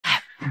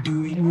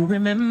Do you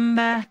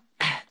remember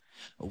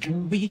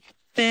when we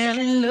fell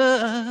in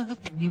love?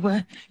 We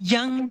were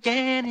young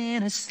and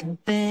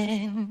innocent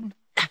then.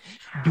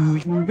 Do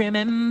you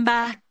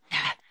remember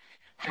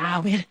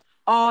how it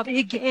all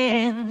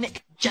began?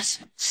 It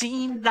just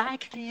seemed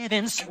like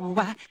heaven, so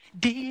I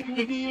did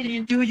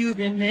it. Do you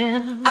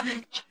remember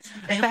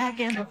back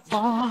in the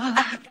fall?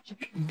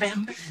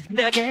 Remember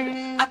the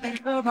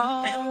girl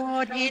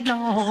all day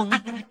long?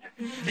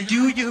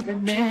 Do you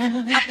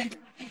remember?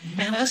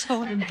 Remember us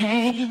holding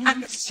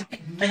hands.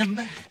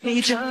 Remember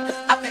each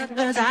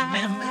other's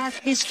eyes.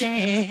 His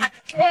stand.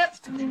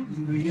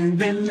 Do you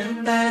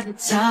remember the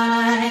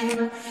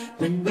time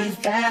when we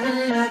fell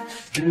in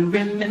love? Do you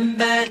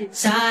remember the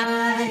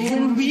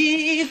time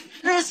we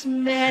first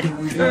met,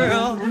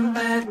 girl?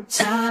 Remember the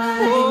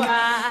time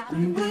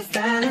when we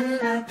fell in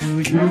love? Do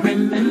you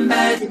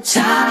remember the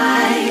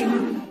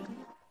time?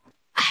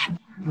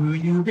 Do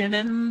you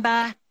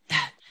remember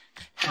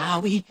how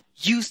we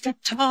used to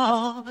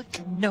talk?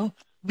 You know,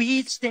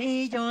 we'd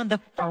stay on the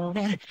phone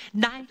at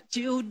night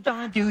till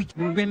dawn. Do you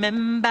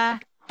remember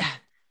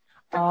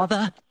all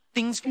the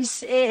things we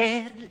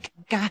said?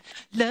 I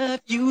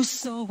love you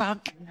so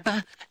I'll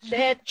never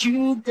let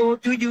you go.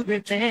 Do you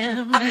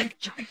remember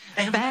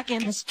back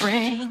in the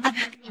spring?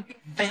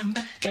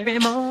 Remember every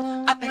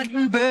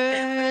morning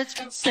birds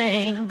would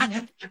sing.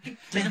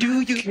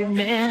 Do you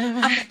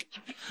remember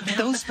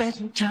those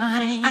special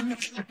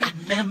times?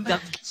 Remember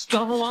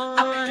go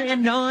on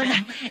and on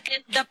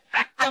in the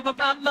back of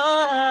my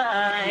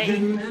mind.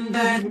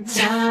 Remember the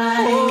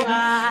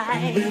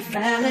time we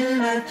fell in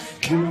love?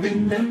 You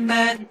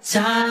remember the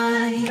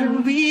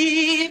time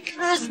we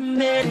first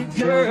met,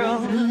 girl?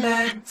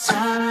 Remember the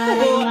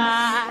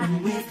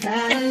time we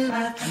fell in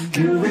love?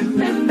 You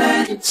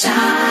remember the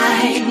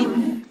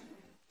time?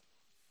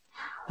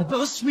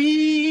 Those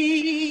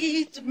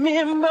sweet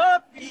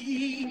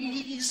memories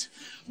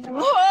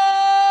will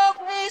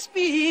always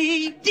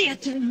be dear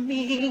to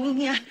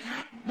me.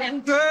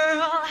 And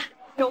girl,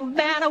 no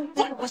matter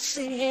what was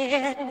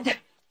said,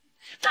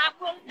 I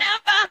will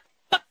never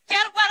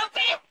forget what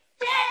we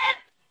did.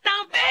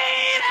 Now,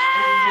 baby,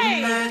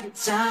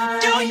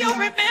 do you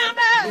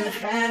remember?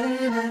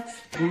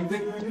 Do you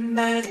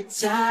remember the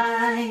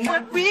time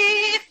when we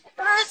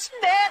first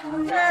met,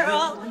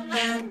 girl?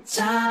 Remember the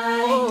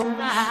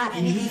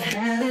time we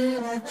fell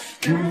in love?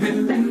 Do you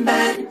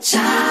remember the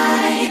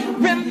time?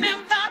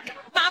 Remember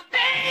my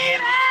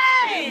baby?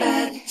 Remember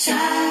the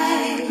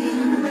time?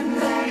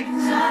 Remember the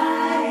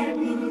time?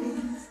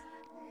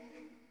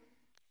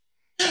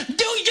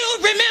 Do you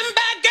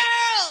remember,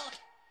 girl?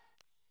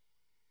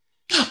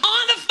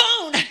 On the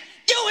phone,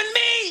 you and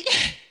me,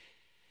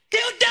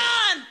 till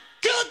dawn,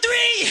 till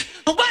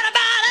 3. What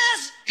about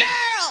us,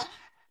 girl?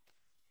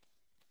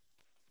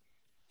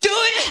 Do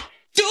it,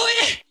 do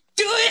it,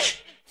 do it,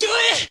 do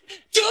it,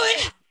 do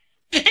it.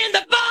 In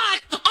the bar,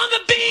 on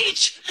the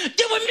beach,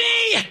 you and me,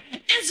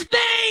 in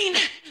Spain.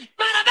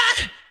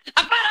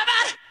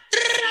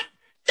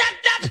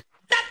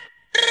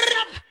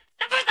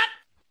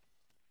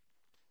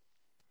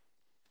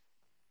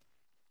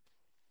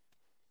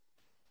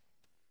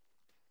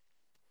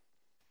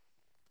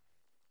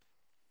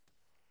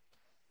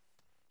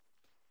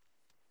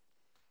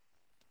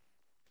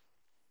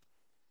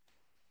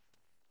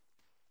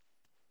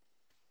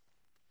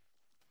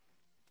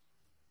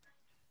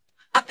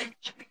 I bet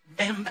you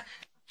remember.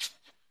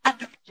 I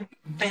know you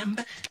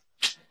remember.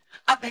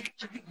 I bet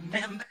you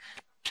remember.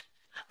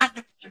 I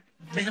know you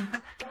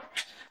remember.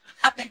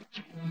 I bet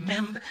you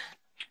remember.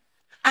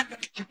 I know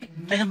you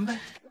remember.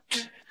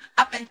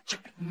 I bet you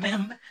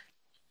remember.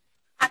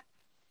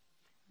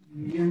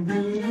 You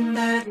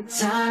remember the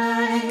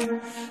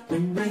time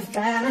when we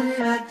fell in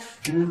love?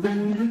 You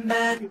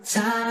remember the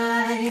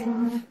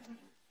time?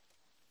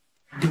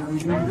 Do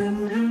you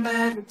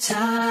remember the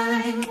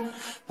time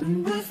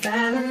when we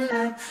fell in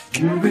love?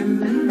 You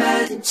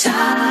remember the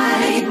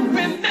time?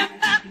 Remember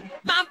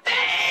my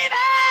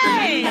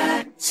baby?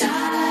 Remember the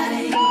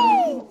time?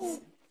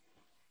 Ooh.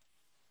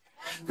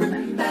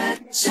 Remember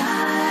the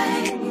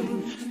time?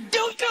 Do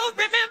you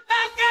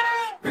remember,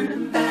 girl?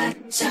 Remember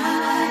the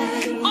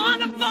time? On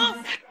the phone,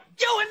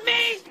 you and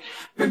me.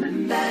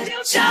 Remember the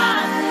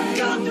time?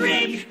 Till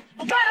 3.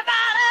 What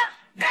about us,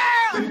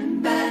 girl?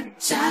 Remember the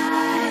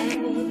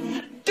time?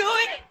 Do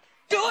it,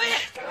 do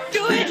it,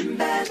 do it,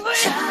 do it, do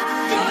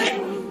it.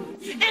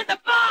 In the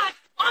bar,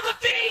 on the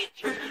beach,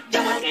 you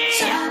and me,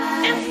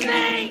 in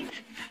Spain.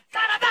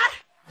 Got about,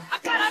 I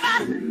got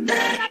about.